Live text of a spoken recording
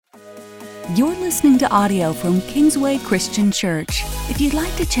You're listening to audio from Kingsway Christian Church. If you'd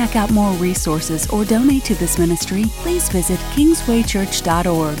like to check out more resources or donate to this ministry, please visit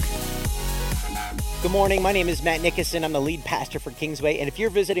kingswaychurch.org. Good morning. My name is Matt Nickerson. I'm the lead pastor for Kingsway. And if you're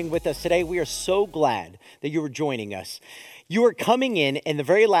visiting with us today, we are so glad that you are joining us. You are coming in the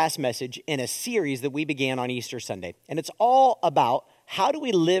very last message in a series that we began on Easter Sunday. And it's all about how do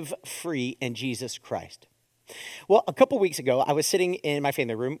we live free in Jesus Christ. Well, a couple weeks ago, I was sitting in my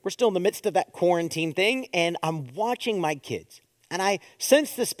family room. We're still in the midst of that quarantine thing, and I'm watching my kids. And I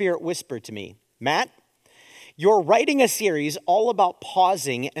sensed the Spirit whisper to me, Matt, you're writing a series all about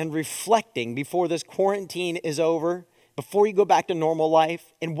pausing and reflecting before this quarantine is over, before you go back to normal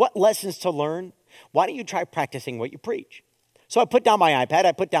life, and what lessons to learn. Why don't you try practicing what you preach? So I put down my iPad,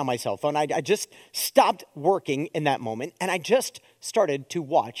 I put down my cell phone, I just stopped working in that moment, and I just started to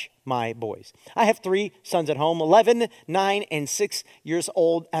watch my boys. I have 3 sons at home, 11, 9, and 6 years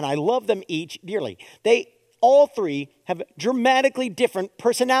old, and I love them each dearly. They all 3 have dramatically different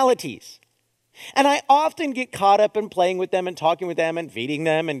personalities. And I often get caught up in playing with them and talking with them and feeding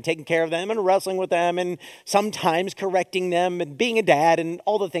them and taking care of them and wrestling with them and sometimes correcting them and being a dad and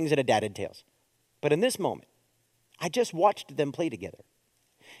all the things that a dad entails. But in this moment, I just watched them play together,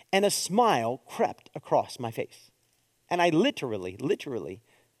 and a smile crept across my face. And I literally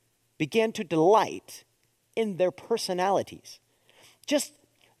began to delight in their personalities. Just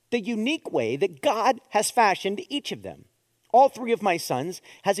the unique way that God has fashioned each of them. All 3 of my sons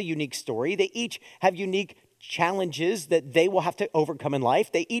has a unique story. They each have unique challenges that they will have to overcome in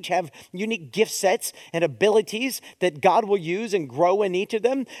life. They each have unique gift sets and abilities that God will use and grow in each of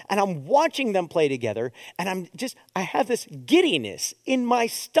them. And I'm watching them play together, and I have this giddiness in my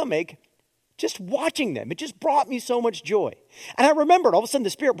stomach just watching them. It just brought me so much joy. And I remembered, all of a sudden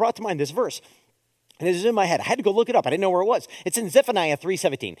the Spirit brought to mind this verse. And it was in my head. I had to go look it up. I didn't know where it was. It's in Zephaniah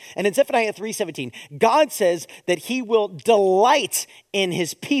 3:17. And in Zephaniah 3:17, God says that he will delight in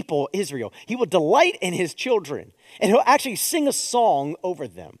his people, Israel. He will delight in his children. And he'll actually sing a song over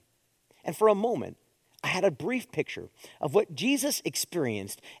them. And for a moment, I had a brief picture of what Jesus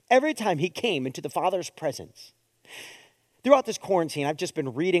experienced every time he came into the Father's presence. Throughout this quarantine, I've just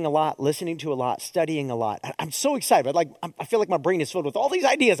been reading a lot, listening to a lot, studying a lot. I'm so excited. I feel like my brain is filled with all these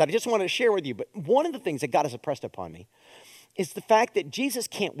ideas that I just want to share with you. But one of the things that God has impressed upon me is the fact that Jesus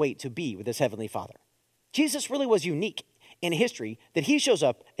can't wait to be with his heavenly Father. Jesus really was unique in history that he shows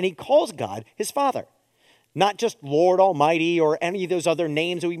up and he calls God his Father. Not just Lord Almighty or any of those other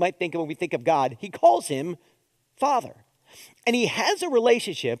names that we might think of when we think of God. He calls him Father. And he has a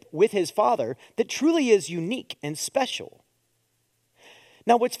relationship with his Father that truly is unique and special.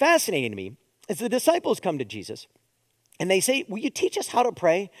 Now, what's fascinating to me is the disciples come to Jesus and they say, will you teach us how to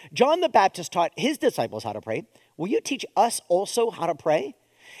pray? John the Baptist taught his disciples how to pray. Will you teach us also how to pray?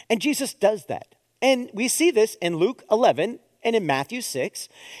 And Jesus does that. And we see this in Luke 11 and in Matthew 6.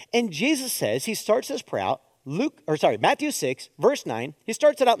 And Jesus says, he starts this prayer out, Matthew 6, verse 9. He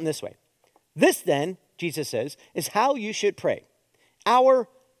starts it out in this way. This then, Jesus says, is how you should pray. Our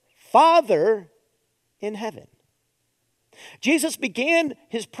Father in heaven. Jesus began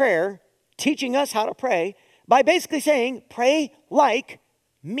his prayer teaching us how to pray by basically saying, pray like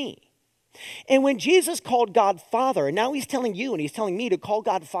me. And when Jesus called God Father, and now he's telling you and he's telling me to call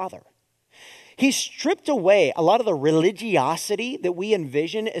God Father, he stripped away a lot of the religiosity that we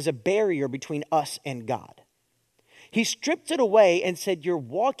envision as a barrier between us and God. He stripped it away and said, you're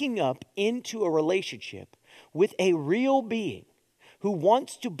walking up into a relationship with a real being who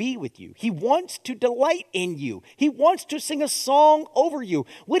wants to be with you. He wants to delight in you. He wants to sing a song over you.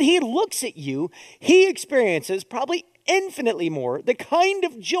 When he looks at you, he experiences probably infinitely more the kind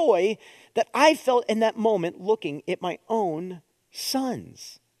of joy that I felt in that moment looking at my own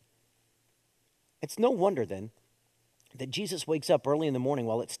sons. It's no wonder then that Jesus wakes up early in the morning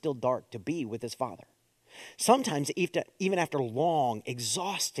while it's still dark to be with his Father. Sometimes, even after long,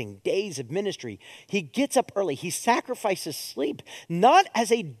 exhausting days of ministry, he gets up early. He sacrifices sleep, not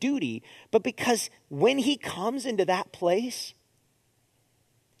as a duty, but because when he comes into that place,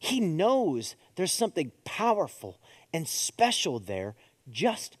 he knows there's something powerful and special there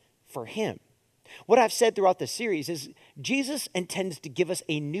just for him. What I've said throughout the series is Jesus intends to give us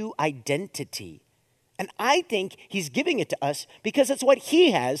a new identity. And I think he's giving it to us because it's what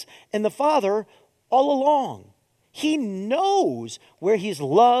he has in the Father all along. He knows where he's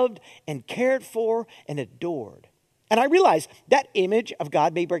loved and cared for and adored. And I realize that image of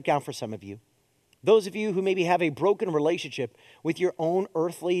God may break down for some of you. Those of you who maybe have a broken relationship with your own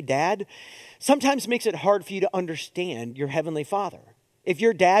earthly dad, sometimes makes it hard for you to understand your heavenly Father. If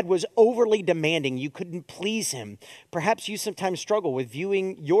your dad was overly demanding, you couldn't please him. Perhaps you sometimes struggle with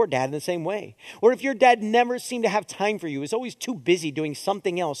viewing your dad in the same way. Or if your dad never seemed to have time for you, is always too busy doing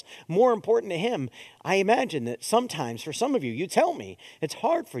something else more important to him, I imagine that sometimes, for some of you, you tell me, it's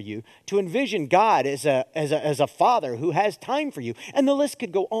hard for you to envision God as a father who has time for you. And the list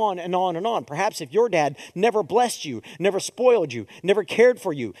could go on and on and on. Perhaps if your dad never blessed you, never spoiled you, never cared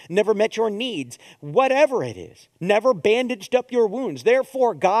for you, never met your needs, whatever it is, never bandaged up your wounds.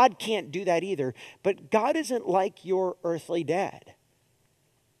 Therefore, God can't do that either. But God isn't like your earthly dad.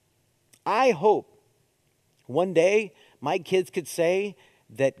 I hope one day my kids could say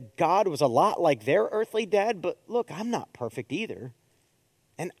that God was a lot like their earthly dad, but look, I'm not perfect either.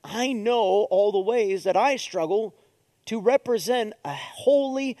 And I know all the ways that I struggle to represent a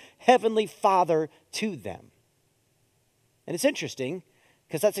holy heavenly Father to them. And it's interesting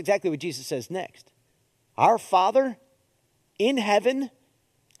because that's exactly what Jesus says next. Our Father in heaven,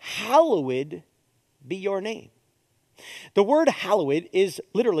 hallowed be your name. The word hallowed is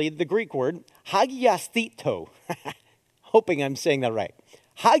literally the Greek word hagiasthito. Hoping I'm saying that right.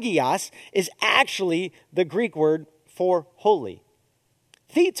 Hagios is actually the Greek word for holy.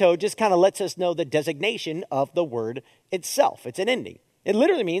 Thito just kind of lets us know the designation of the word itself. It's an ending. It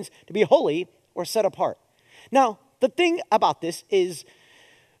literally means to be holy or set apart. Now, the thing about this is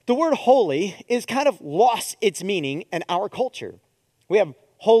the word holy is kind of lost its meaning in our culture. We have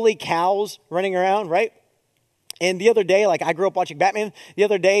holy cows running around, right? And the other day, like I grew up watching Batman, the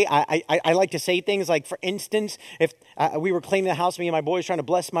other day I like to say things like, for instance, if we were cleaning the house, me and my boys trying to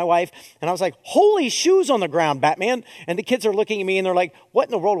bless my wife, and I was like, holy shoes on the ground, Batman. And the kids are looking at me and they're like, what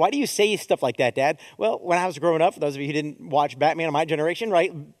in the world? Why do you say stuff like that, Dad? Well, when I was growing up, for those of you who didn't watch Batman of my generation,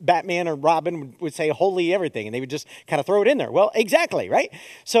 right? Batman or Robin would say holy everything, and they would just kind of throw it in there. Well, exactly, right?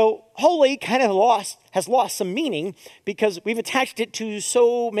 So holy kind of has lost some meaning because we've attached it to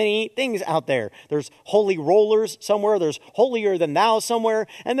so many things out there. There's holy rollers somewhere, there's holier than thou somewhere,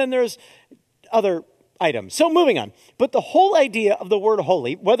 and then there's other items. So moving on. But the whole idea of the word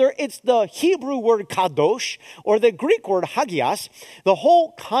holy, whether it's the Hebrew word kadosh or the Greek word hagios, the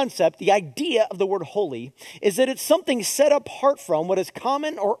whole concept, the idea of the word holy is that it's something set apart from what is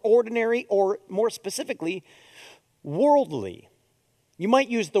common or ordinary or more specifically, worldly. You might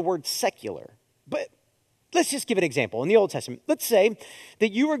use the word secular, but let's just give an example. In the Old Testament, let's say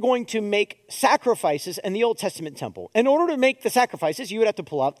that you were going to make sacrifices in the Old Testament temple. In order to make the sacrifices, you would have to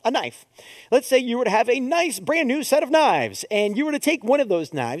pull out a knife. Let's say you were to have a nice brand new set of knives, and you were to take one of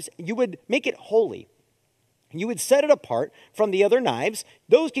those knives, you would make it holy. You would set it apart from the other knives.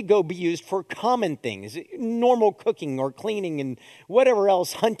 Those could go be used for common things, normal cooking or cleaning and whatever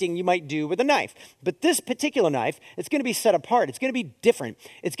else hunting you might do with a knife. But this particular knife, it's going to be set apart. It's going to be different.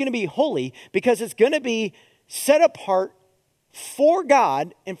 It's going to be holy because it's going to be set apart for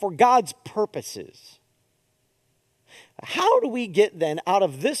God and for God's purposes. How do we get then out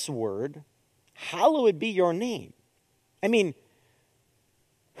of this word, hallowed be your name? I mean,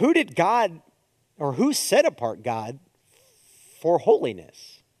 who did God or who set apart God for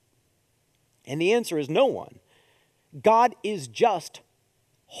holiness? And the answer is no one. God is just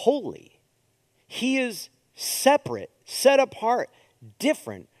holy. He is separate, set apart,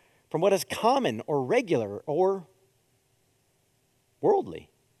 different from what is common or regular or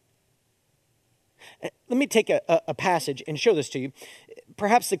worldly. Let me take a passage and show this to you.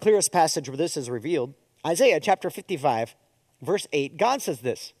 Perhaps the clearest passage where this is revealed. Isaiah chapter 55, verse 8. God says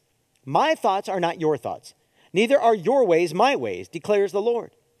this, "My thoughts are not your thoughts, neither are your ways my ways, declares the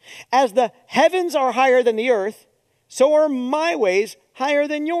Lord. As the heavens are higher than the earth, so are my ways higher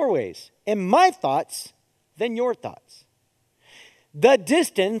than your ways, and my thoughts than your thoughts." The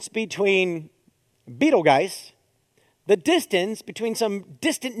distance between Betelgeuse, the distance between some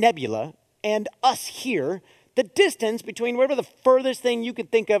distant nebula and us here, the distance between whatever the furthest thing you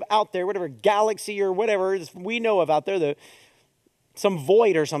could think of out there, whatever galaxy or whatever we know of out there, some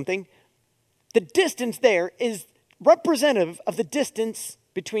void or something, the distance there is representative of the distance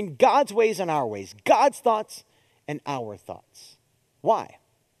between God's ways and our ways, God's thoughts and our thoughts. Why?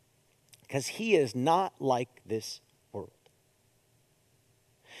 Because he is not like this world.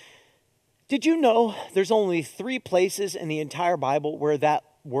 Did you know there's only 3 places in the entire Bible where that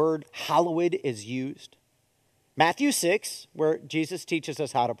word hallowed is used? Matthew 6, where Jesus teaches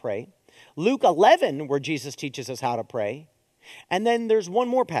us how to pray. Luke 11, where Jesus teaches us how to pray. And then there's one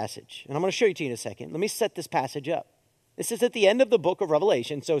more passage, and I'm going to show you to you in a second. Let me set this passage up. This is at the end of the book of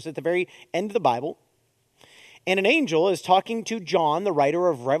Revelation, so it's at the very end of the Bible. And an angel is talking to John, the writer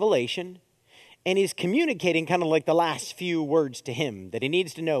of Revelation, and he's communicating kind of like the last few words to him that he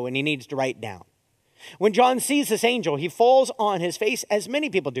needs to know and he needs to write down. When John sees this angel, he falls on his face, as many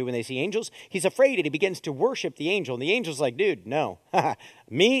people do when they see angels. He's afraid and he begins to worship the angel. And the angel's like, dude, no,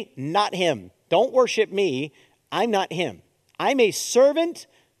 me, not him. Don't worship me. I'm not him. I'm a servant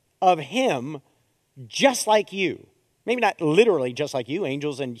of him just like you. Maybe not literally just like you.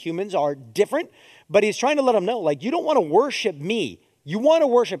 Angels and humans are different. But he's trying to let him know, like, you don't want to worship me. You want to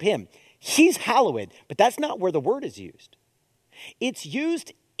worship him. He's hallowed. But that's not where the word is used. It's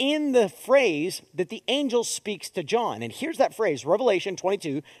used in the phrase that the angel speaks to John. And here's that phrase, Revelation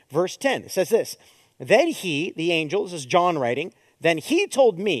 22, verse 10. It says this, then he, the angel, this is John writing, then he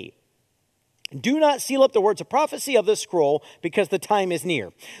told me, do not seal up the words of prophecy of this scroll, because the time is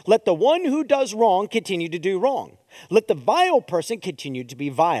near. Let the one who does wrong continue to do wrong. Let the vile person continue to be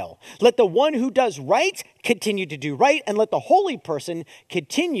vile. Let the one who does right continue to do right. And let the holy person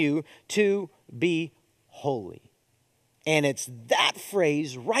continue to be holy. And it's that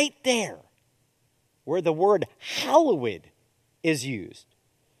phrase right there where the word hallowed is used.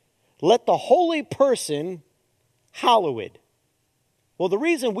 Let the holy person hallowed. Well, the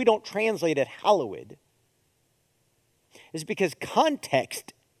reason we don't translate it hallowed is because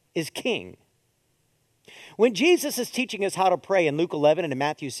context is king. When Jesus is teaching us how to pray in Luke 11 and in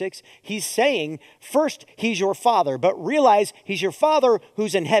Matthew 6, he's saying, first, he's your father, but realize he's your father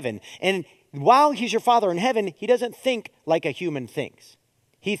who's in heaven. And while he's your father in heaven, he doesn't think like a human thinks.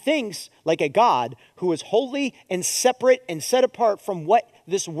 He thinks like a God who is holy and separate and set apart from what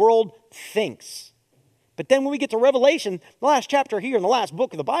this world thinks. But then when we get to Revelation, the last chapter here in the last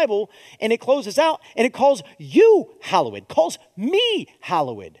book of the Bible, and it closes out and it calls you hallowed, calls me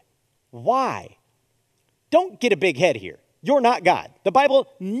hallowed. Why? Don't get a big head here. You're not God. The Bible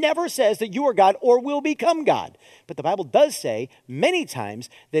never says that you are God or will become God. But the Bible does say many times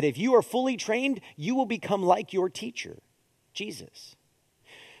that if you are fully trained, you will become like your teacher, Jesus.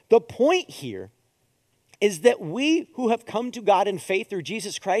 The point here is that we who have come to God in faith through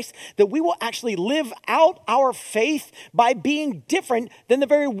Jesus Christ, that we will actually live out our faith by being different than the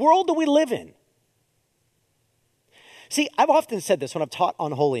very world that we live in. See, I've often said this when I've taught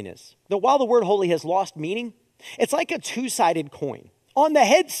on holiness, that while the word holy has lost meaning, it's like a two-sided coin. On the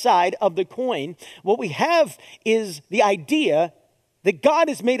head side of the coin, what we have is the idea that God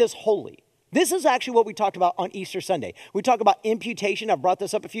has made us holy. This is actually what we talked about on Easter Sunday. We talk about imputation. I've brought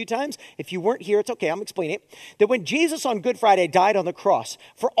this up a few times. If you weren't here, it's okay. I'm explaining it. That when Jesus on Good Friday died on the cross,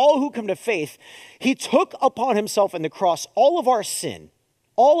 for all who come to faith, he took upon himself in the cross all of our sin,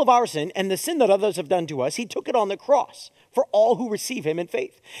 and the sin that others have done to us. He took it on the cross for all who receive him in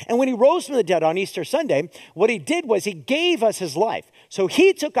faith. And when he rose from the dead on Easter Sunday, what he did was he gave us his life. So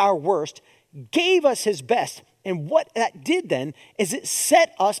he took our worst, gave us his best. And what that did then is it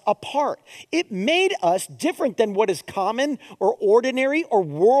set us apart. It made us different than what is common or ordinary or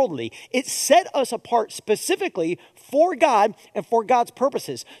worldly. It set us apart specifically for God and for God's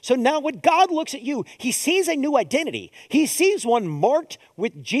purposes. So now when God looks at you, he sees a new identity. He sees one marked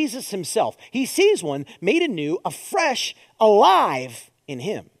with Jesus himself. He sees one made anew, afresh, alive in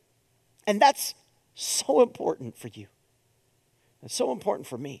him. And that's so important for you. It's so important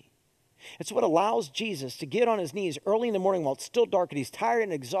for me. It's what allows Jesus to get on his knees early in the morning while it's still dark and he's tired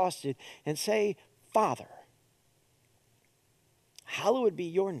and exhausted and say, Father, hallowed be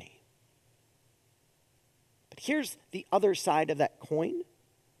your name. But here's the other side of that coin.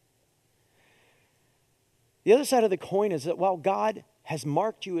 The other side of the coin is that while God has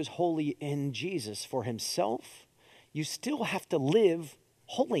marked you as holy in Jesus for himself, you still have to live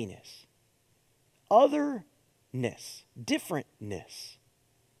holiness, otherness, differentness.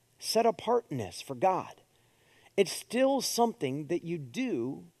 Set apartness for God. It's still something that you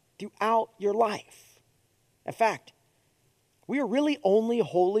do throughout your life. In fact, we are really only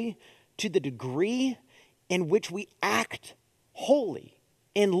holy to the degree in which we act holy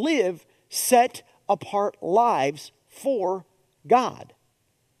and live set apart lives for God.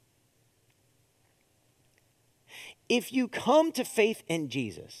 If you come to faith in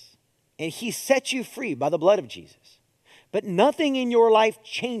Jesus and he sets you free by the blood of Jesus, but nothing in your life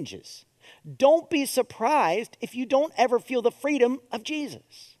changes, don't be surprised if you don't ever feel the freedom of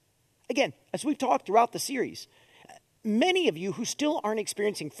Jesus. Again, as we've talked throughout the series, many of you who still aren't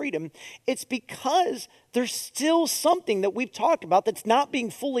experiencing freedom, it's because there's still something that we've talked about that's not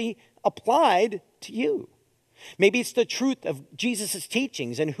being fully applied to you. Maybe it's the truth of Jesus'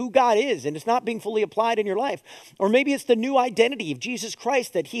 teachings and who God is, and it's not being fully applied in your life. Or maybe it's the new identity of Jesus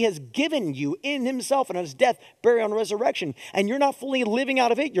Christ that he has given you in himself and on his death, burial, and resurrection. And you're not fully living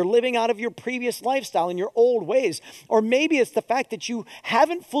out of it. You're living out of your previous lifestyle and your old ways. Or maybe it's the fact that you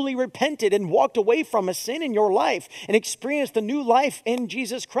haven't fully repented and walked away from a sin in your life and experienced the new life in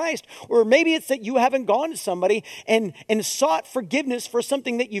Jesus Christ. Or maybe it's that you haven't gone to somebody and sought forgiveness for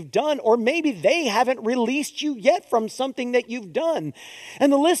something that you've done. Or maybe they haven't released you yet from something that you've done.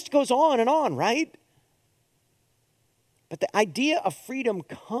 And the list goes on, right? But the idea of freedom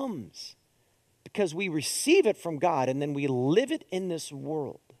comes because we receive it from God and then we live it in this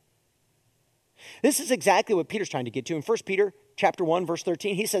world. This is exactly what Peter's trying to get to. In 1 Peter chapter 1, verse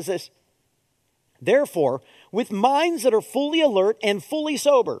 13, he says this, "Therefore, with minds that are fully alert and fully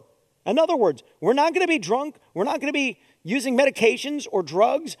sober." In other words, we're not going to be drunk. We're not going to be using medications or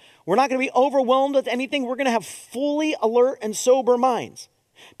drugs. We're not going to be overwhelmed with anything. We're going to have fully alert and sober minds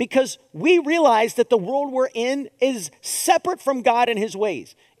because we realize that the world we're in is separate from God and his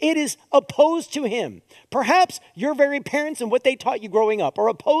ways. It is opposed to him. Perhaps your very parents and what they taught you growing up are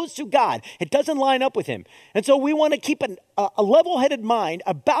opposed to God. It doesn't line up with him. And so we want to keep a level-headed mind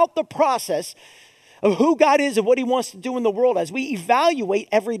about the process of who God is and what he wants to do in the world as we evaluate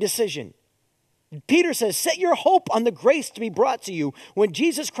every decision. Peter says, set your hope on the grace to be brought to you when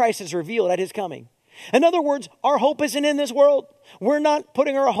Jesus Christ is revealed at his coming. In other words, our hope isn't in this world. We're not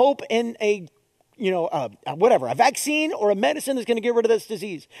putting our hope in a vaccine or a medicine that's going to get rid of this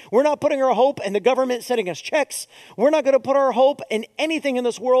disease. We're not putting our hope in the government sending us checks. We're not going to put our hope in anything in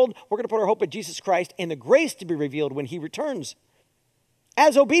this world. We're going to put our hope in Jesus Christ and the grace to be revealed when he returns.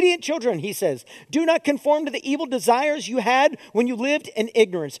 As obedient children, he says, do not conform to the evil desires you had when you lived in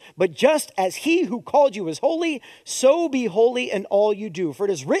ignorance, but just as he who called you is holy, so be holy in all you do. For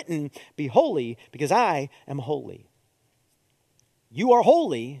it is written, be holy because I am holy. You are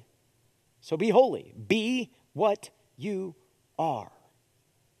holy, so be holy. Be what you are.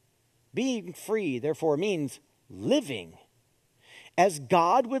 Being free, therefore, means living as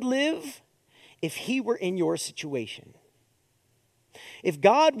God would live if he were in your situation. If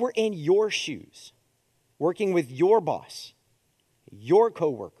God were in your shoes, working with your boss, your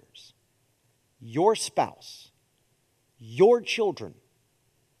coworkers, your spouse, your children,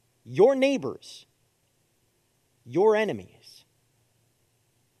 your neighbors, your enemies,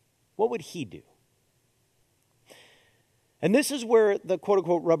 what would he do? And this is where the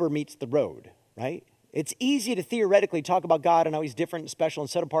quote-unquote rubber meets the road, right? It's easy to theoretically talk about God and how he's different and special and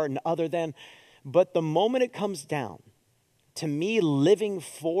set apart and other than, but the moment it comes down to me living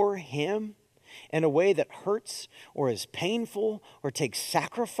for him in a way that hurts or is painful or takes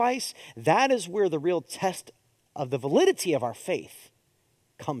sacrifice, that is where the real test of the validity of our faith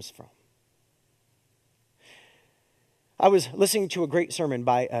comes from. I was listening to a great sermon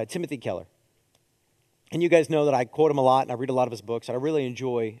by Timothy Keller. And you guys know that I quote him a lot and I read a lot of his books and I really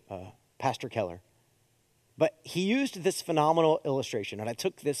enjoy Pastor Keller. But he used this phenomenal illustration and I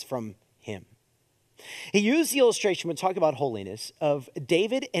took this from him. He used the illustration when talking about holiness of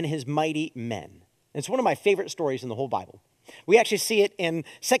David and his mighty men. It's one of my favorite stories in the whole Bible. We actually see it in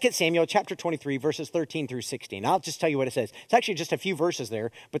 2 Samuel chapter 23, verses 13 through 16. I'll just tell you what it says. It's actually just a few verses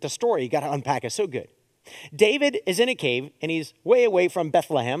there, but the story, you got to unpack, is so good. David is in a cave, and he's way away from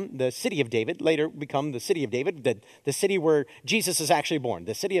Bethlehem, the city of David, later become the city of David, the city where Jesus is actually born,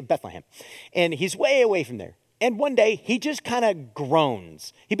 the city of Bethlehem. And he's way away from there. And one day, he just kind of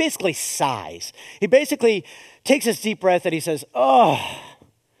groans. He basically sighs. He basically takes this deep breath and he says, oh,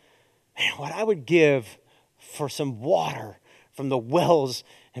 man, what I would give for some water from the wells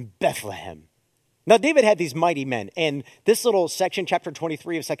in Bethlehem. Now, David had these mighty men. And this little section, chapter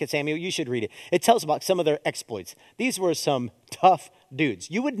 23 of 2 Samuel, you should read it. It tells about some of their exploits. These were some tough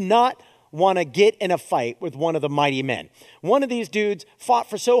dudes. You would not want to get in a fight with one of the mighty men. One of these dudes fought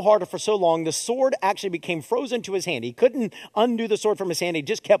for so hard or for so long, the sword actually became frozen to his hand. He couldn't undo the sword from his hand. He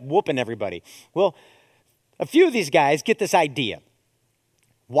just kept whooping everybody. Well, a few of these guys get this idea.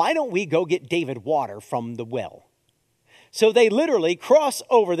 Why don't we go get David water from the well? So they literally cross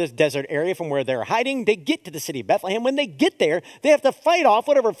over this desert area from where they're hiding. They get to the city of Bethlehem. When they get there, they have to fight off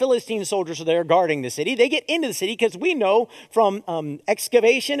whatever Philistine soldiers are there guarding the city. They get into the city because we know from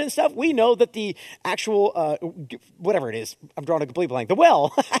excavation and stuff, we know that the actual, whatever it is, I'm drawing a complete blank, the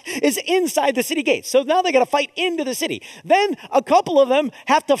well is inside the city gates. So now they got to fight into the city. Then a couple of them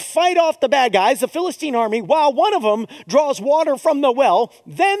have to fight off the bad guys, the Philistine army, while one of them draws water from the well.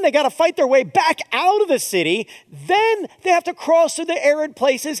 Then they got to fight their way back out of the city. Then They have to cross through the arid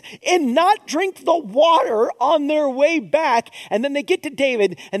places and not drink the water on their way back. And then they get to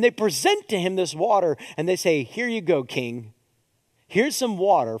David and they present to him this water and they say, here you go, king. Here's some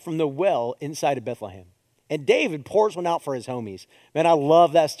water from the well inside of Bethlehem. And David pours one out for his homies. Man, I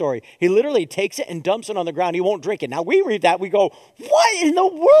love that story. He literally takes it and dumps it on the ground. He won't drink it. Now we read that, we go, what in the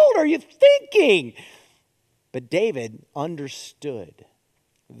world are you thinking? But David understood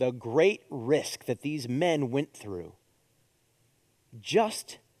the great risk that these men went through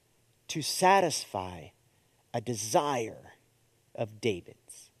just to satisfy a desire of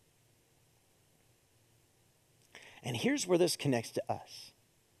David's. And here's where this connects to us.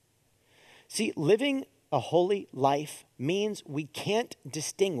 See, living a holy life means we can't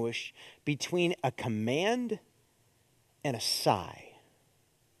distinguish between a command and a sigh.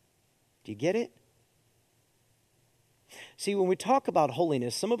 Do you get it? See, when we talk about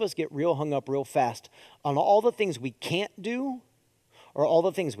holiness, some of us get real hung up real fast on all the things we can't do or all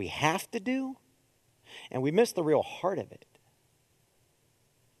the things we have to do, and we miss the real heart of it.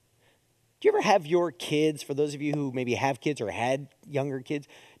 Do you ever have your kids, for those of you who maybe have kids or had younger kids,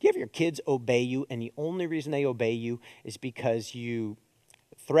 do you have your kids obey you, and the only reason they obey you is because you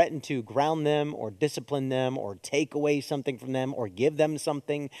threaten to ground them or discipline them or take away something from them or give them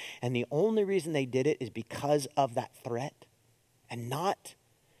something, and the only reason they did it is because of that threat and not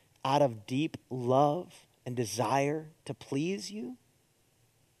out of deep love and desire to please you?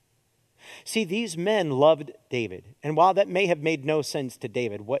 See, these men loved David, and while that may have made no sense to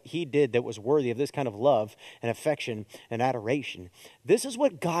David, what he did that was worthy of this kind of love and affection and adoration, this is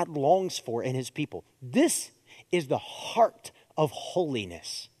what God longs for in his people. This is the heart of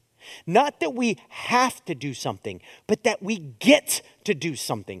holiness. Not that we have to do something, but that we get to do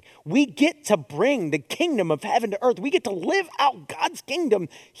something. We get to bring the kingdom of heaven to earth. We get to live out God's kingdom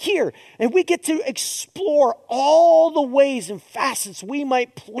here. And we get to explore all the ways and facets we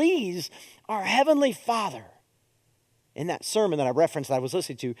might please our Heavenly Father. In that sermon that I referenced that I was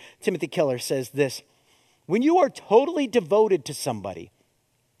listening to, Timothy Keller says this: when you are totally devoted to somebody,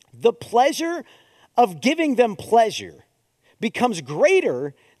 the pleasure of giving them pleasure becomes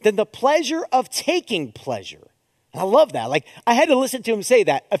greater than the pleasure of taking pleasure. And I love that. Like, I had to listen to him say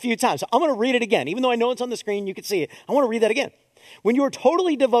that a few times. So I'm going to read it again. Even though I know it's on the screen, you can see it. I want to read that again. When you are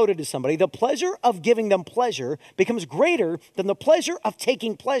totally devoted to somebody, the pleasure of giving them pleasure becomes greater than the pleasure of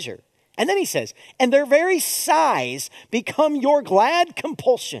taking pleasure. And then he says, and their very sighs become your glad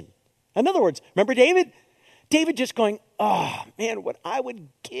compulsion. In other words, remember David? David just going, oh man, what I would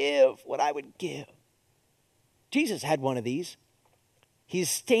give. Jesus had one of these. He's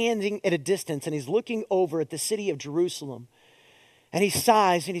standing at a distance and he's looking over at the city of Jerusalem. And he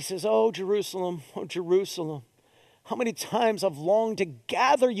sighs and he says, oh, Jerusalem, how many times I've longed to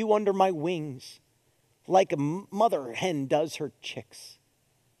gather you under my wings like a mother hen does her chicks.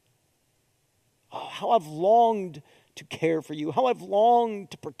 Oh, how I've longed to care for you, how I've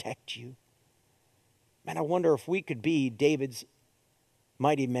longed to protect you. Man, I wonder if we could be David's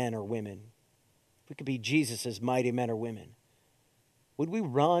mighty men or women. If we could be Jesus's mighty men or women. Would we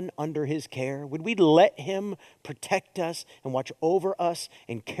run under his care? Would we let him protect us and watch over us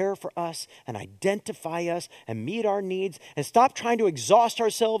and care for us and identify us and meet our needs and stop trying to exhaust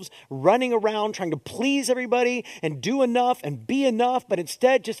ourselves running around trying to please everybody and do enough and be enough, but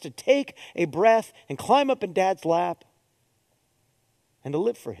instead just to take a breath and climb up in Dad's lap and to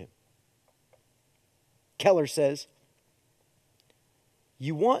live for him? Keller says,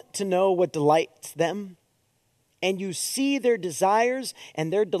 you want to know what delights them? And you see their desires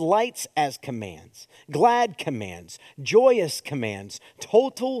and their delights as commands, glad commands, joyous commands,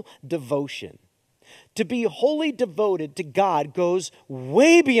 total devotion. To be wholly devoted to God goes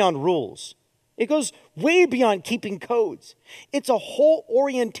way beyond rules. It goes way beyond keeping codes. It's a whole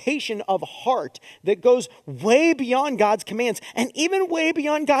orientation of heart that goes way beyond God's commands and even way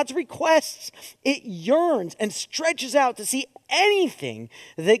beyond God's requests. It yearns and stretches out to see anything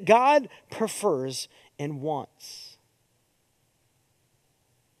that God prefers and wants.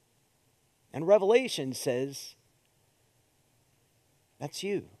 And Revelation says, that's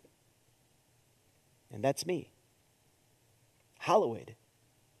you. And that's me. Hallowed.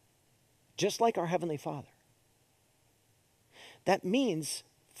 Just like our Heavenly Father. That means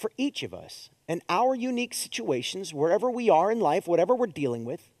for each of us, in our unique situations, wherever we are in life, whatever we're dealing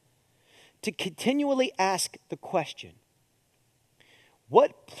with, to continually ask the question,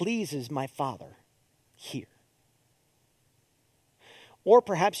 what pleases my Father here? Or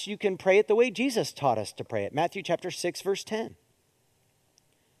perhaps you can pray it the way Jesus taught us to pray it. Matthew chapter 6, verse 10.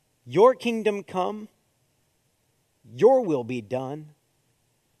 Your kingdom come, your will be done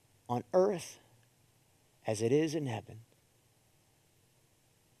on earth as it is in heaven.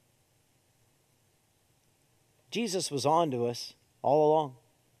 Jesus was on to us all along.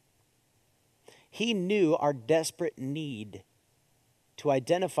 He knew our desperate need to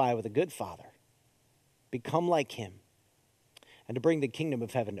identify with a good Father, become like him, and to bring the kingdom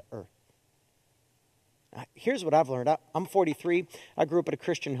of heaven to earth. Here's what I've learned. I'm 43. I grew up in a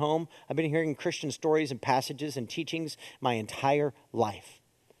Christian home. I've been hearing Christian stories and passages and teachings my entire life.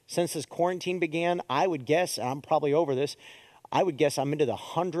 Since this quarantine began, I would guess, and I'm probably over this, I would guess I'm into the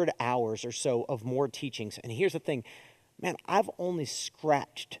 100 hours or so of more teachings. And here's the thing, man, I've only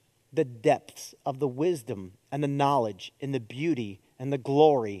scratched the depths of the wisdom and the knowledge and the beauty and the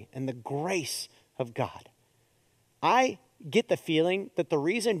glory and the grace of God. I get the feeling that the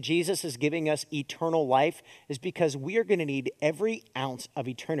reason Jesus is giving us eternal life is because we are going to need every ounce of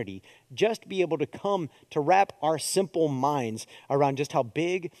eternity just to be able to come to wrap our simple minds around just how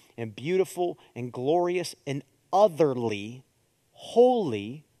big and beautiful and glorious and otherly,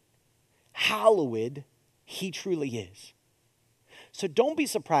 holy, hallowed he truly is. So don't be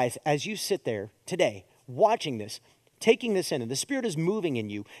surprised as you sit there today watching this, taking this in, and the Spirit is moving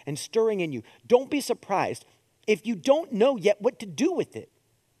in you and stirring in you. Don't be surprised if you don't know yet what to do with it.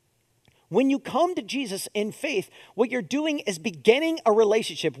 When you come to Jesus in faith, what you're doing is beginning a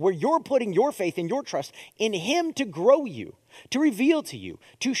relationship where you're putting your faith and your trust in him to grow you, to reveal to you,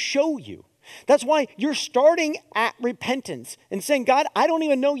 to show you. That's why you're starting at repentance and saying, God, I don't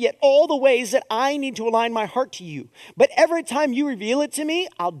even know yet all the ways that I need to align my heart to you. But every time you reveal it to me,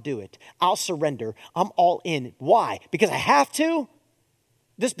 I'll do it. I'll surrender. I'm all in. Why? Because I have to?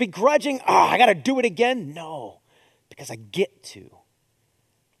 This begrudging, I got to do it again? No, because I get to.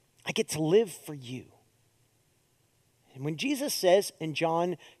 I get to live for you. And when Jesus says in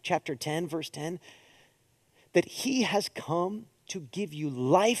John chapter 10, verse 10, that he has come to give you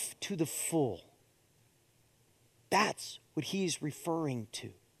life to the full, that's what he's referring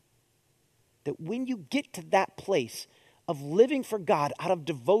to. That when you get to that place of living for God out of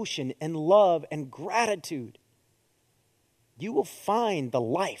devotion and love and gratitude, you will find the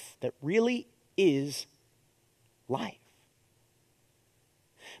life that really is life.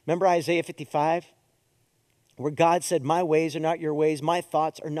 Remember Isaiah 55, where God said, my ways are not your ways, my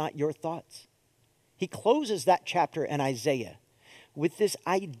thoughts are not your thoughts. He closes that chapter in Isaiah with this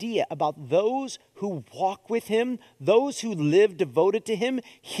idea about those who walk with him, those who live devoted to him.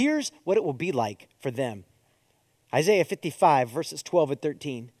 Here's what it will be like for them. Isaiah 55, verses 12 and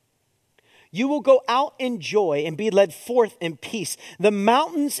 13. You will go out in joy and be led forth in peace. The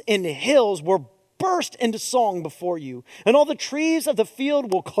mountains and hills will burst into song before you, and all the trees of the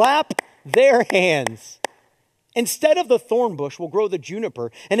field will clap their hands. Instead of the thorn bush will grow the juniper,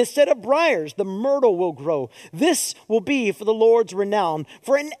 and instead of briars, the myrtle will grow. This will be for the Lord's renown,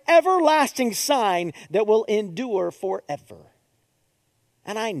 for an everlasting sign that will endure forever.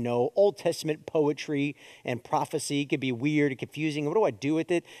 And I know Old Testament poetry and prophecy can be weird and confusing. What do I do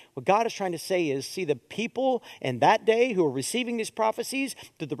with it? What God is trying to say is, see, the people in that day who are receiving these prophecies,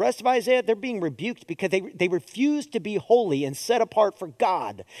 through the rest of Isaiah, they're being rebuked because they refused to be holy and set apart for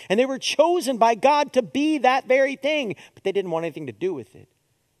God. And they were chosen by God to be that very thing, but they didn't want anything to do with it.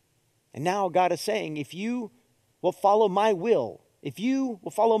 And now God is saying, if you will follow my will, if you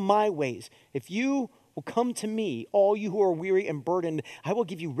will follow my ways, if you will come to me, all you who are weary and burdened, I will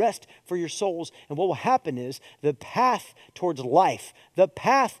give you rest for your souls. And what will happen is the path towards life, the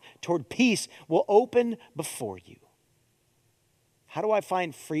path toward peace will open before you. How do I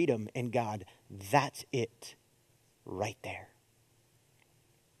find freedom in God? That's it right there.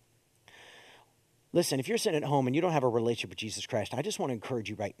 Listen, if you're sitting at home and you don't have a relationship with Jesus Christ, I just want to encourage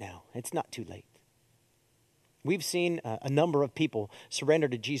you right now. It's not too late. We've seen a number of people surrender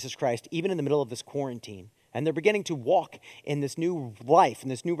to Jesus Christ, even in the middle of this quarantine. And they're beginning to walk in this new life, in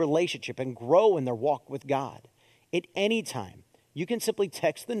this new relationship, and grow in their walk with God. At any time, you can simply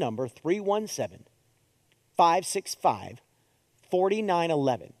text the number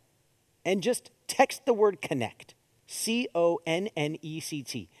 317-565-4911. And just text the word connect,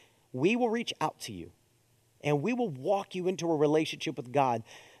 CONNECT. We will reach out to you, and we will walk you into a relationship with God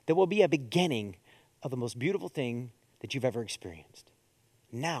that will be a beginning of the most beautiful thing that you've ever experienced.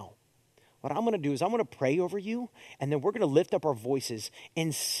 Now, what I'm going to do is I'm going to pray over you, and then we're going to lift up our voices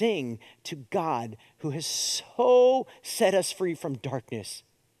and sing to God who has so set us free from darkness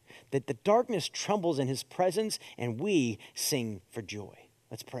that the darkness trembles in his presence, and we sing for joy.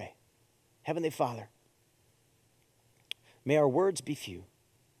 Let's pray. Heavenly Father, may our words be few.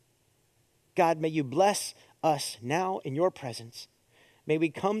 God, may you bless us now in your presence. May we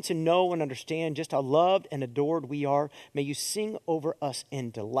come to know and understand just how loved and adored we are. May you sing over us in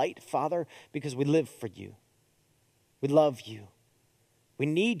delight, Father, because we live for you. We love you. We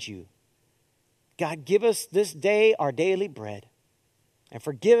need you. God, give us this day our daily bread. And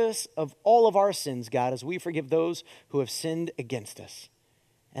forgive us of all of our sins, God, as we forgive those who have sinned against us.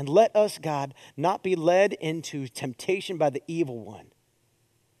 And let us, God, not be led into temptation by the evil one.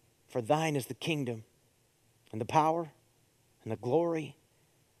 For thine is the kingdom and the power and the glory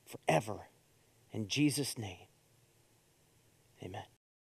forever. In Jesus' name, amen.